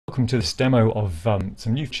Welcome to this demo of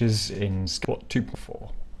some new features in SketchBlock 2.4.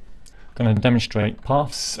 I'm going to demonstrate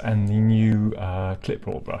paths and the new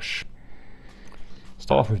ClipBoard brush.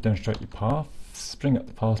 Start off with demonstrate your paths, bring up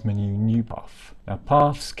the path menu, new path. Now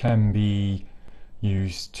paths can be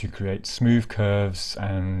used to create smooth curves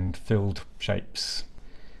and filled shapes.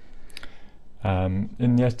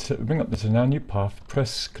 In the editor, bring up this now new path,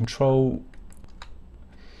 press Control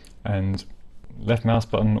and left mouse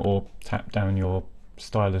button or tap down your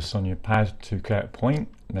stylus on your pad to create a point,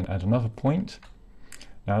 and then add another point.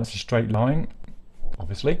 Now that's a straight line,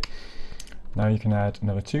 obviously. Now you can add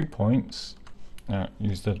another 2 points.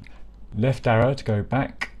 Use the left arrow to go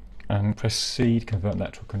back and press C to convert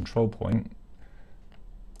that to a control point.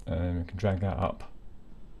 And we can drag that up.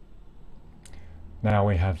 Now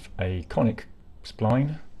we have a conic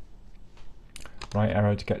spline. Right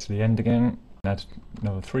arrow to get to the end again. Add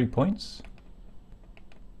another 3 points.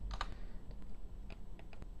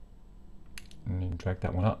 And you can drag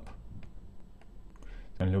that one up.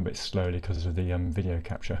 Going a little bit slowly because of the video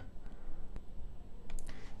capture.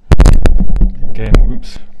 Again,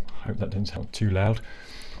 oops, hope that didn't sound too loud.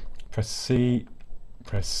 Press C,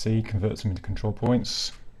 converts them into control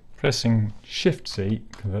points. Pressing Shift C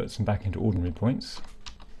converts them back into ordinary points.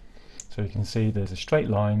 So you can see there's a straight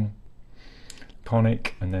line,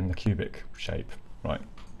 conic, and then the cubic shape. Right.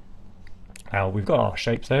 Now we've got our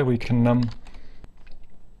shapes there. We can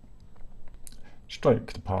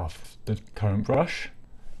stroke the path, the current brush,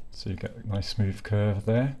 so you get a nice smooth curve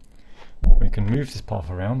there. We can move this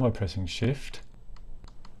path around by pressing Shift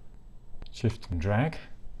and drag,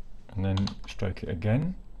 and then stroke it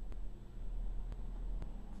again.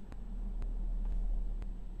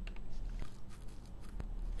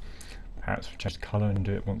 Perhaps we'll change the colour and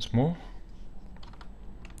do it once more.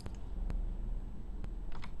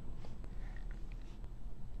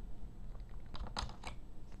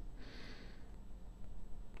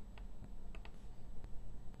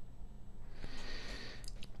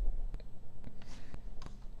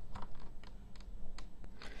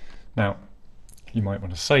 Now, you might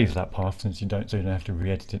want to save that path since you don't have to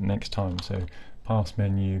re-edit it next time. So, path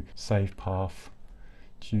menu, save path,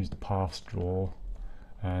 choose the path drawer,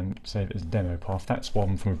 and save it as demo path. That's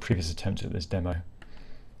one from a previous attempt at this demo.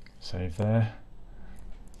 Save there,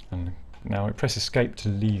 and now I press Escape to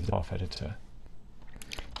leave the path editor.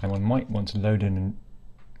 And one might want to load in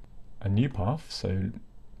a new path. So,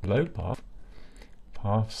 load path,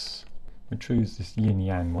 paths. We choose this yin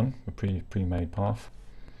yang one, a pre-made path.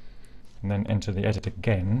 And then enter the edit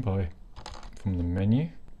again from the menu.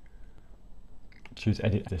 Choose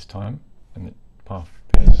edit this time, and the path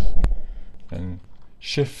appears. Then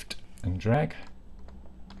Shift and drag.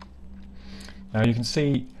 Now you can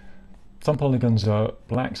see some polygons are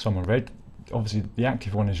black, some are red. Obviously the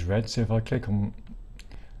active one is red, so if I click on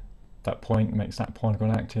that point, it makes that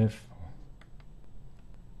polygon active.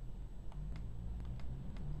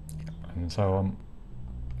 And so on.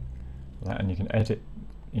 And you can edit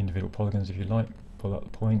individual polygons if you like, pull out the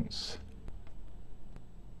points,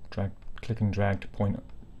 click and drag to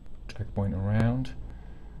drag a point around.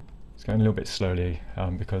 It's going a little bit slowly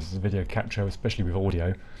because the video capture, especially with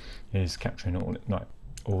audio, is capturing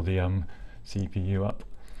all the CPU up.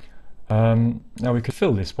 Now we could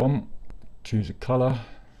fill this one, choose a colour,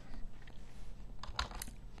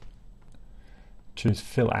 choose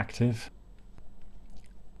fill active,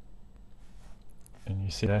 and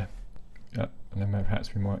you see there. And then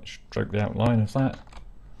perhaps we might stroke the outline of that.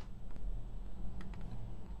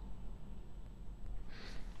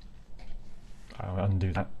 I'll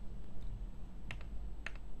undo that.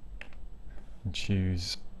 And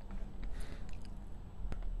choose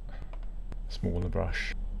a smaller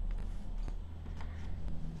brush.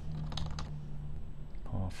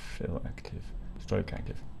 Path fill active, stroke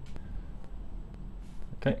active.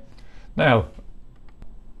 Okay. Now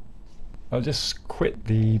I'll just quit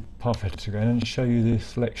the path editor again and show you the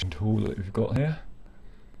selection tool that we've got here.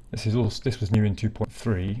 This was new in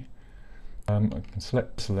 2.3. I can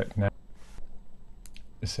select now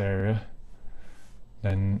this area,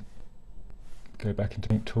 then go back into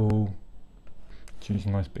Paint tool, choose a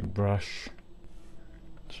nice big brush,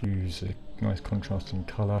 choose a nice contrasting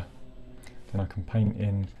colour, then I can paint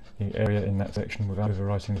in the area in that section without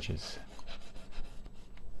overwriting edges.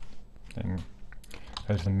 Then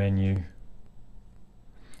go to the menu,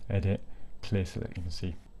 edit, clear select, you can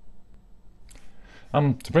see.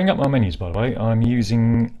 To bring up my menus, by the way, I'm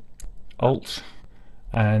using Alt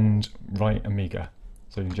and Right Amiga.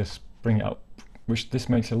 So you just bring it up, which this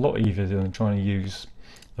makes it a lot easier than trying to use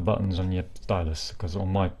the buttons on your stylus, because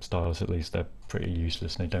on my stylus at least they're pretty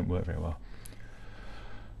useless and they don't work very well.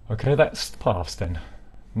 Okay, that's the paths then.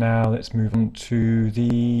 Now let's move on to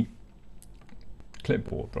the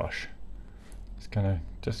clipboard brush. It's gonna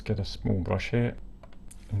just get a small brush here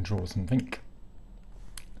and draw something.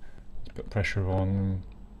 Let's put pressure on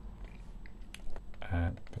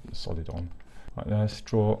and put the solid on. Right, now let's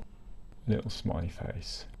draw a little smiley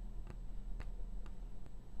face.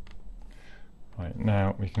 Right,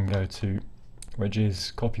 now we can go to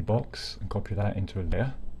Wedge's copy box and copy that into a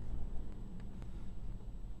layer.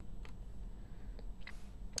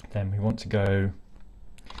 Then we want to go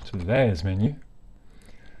to the layers menu,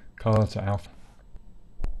 color to alpha.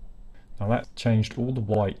 Now that's changed all the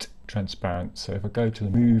white transparent, so if I go to the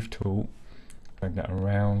move tool, bring that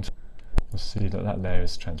around, you'll see that that layer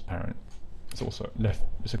is transparent. It's also left,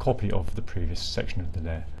 it's a copy of the previous section of the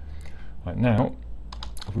layer. Right, now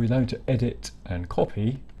if we go to edit and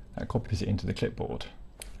copy, that copies it into the clipboard.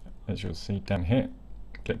 As you'll see down here,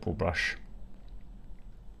 clipboard brush.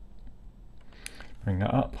 Bring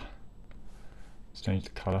that up, let's change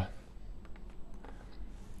the colour,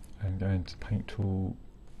 and go into paint tool,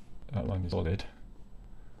 outline is solid.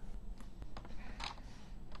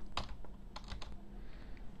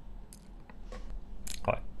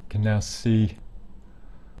 Right, you can now see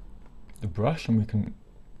the brush and we can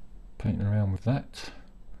paint around with that.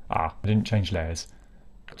 I didn't change layers.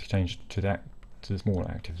 To change to that, to the small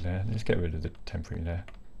active layer, let's get rid of the temporary layer,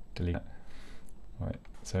 delete that. Right,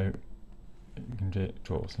 so you can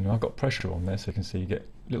draw. So now I've got pressure on there, so you can see you get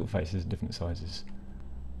little faces, different sizes.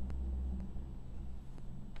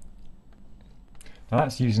 Now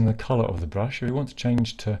that's using the colour of the brush. If we want to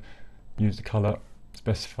change to use the colour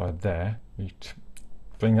specified there, we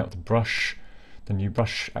bring up the brush, the new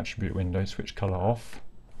brush attribute window, switch colour off,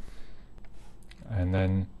 and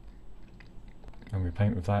then when we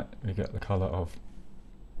paint with that, we get the colour of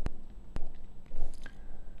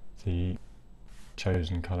the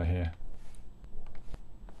chosen colour here.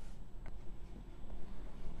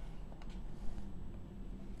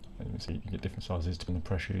 And you can see you can get different sizes depending on the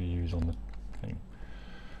pressure you use on the thing.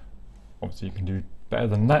 Obviously you can do better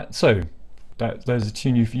than that. So those are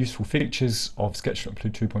two new useful features of SketchBlock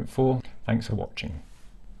 2.4. Thanks for watching.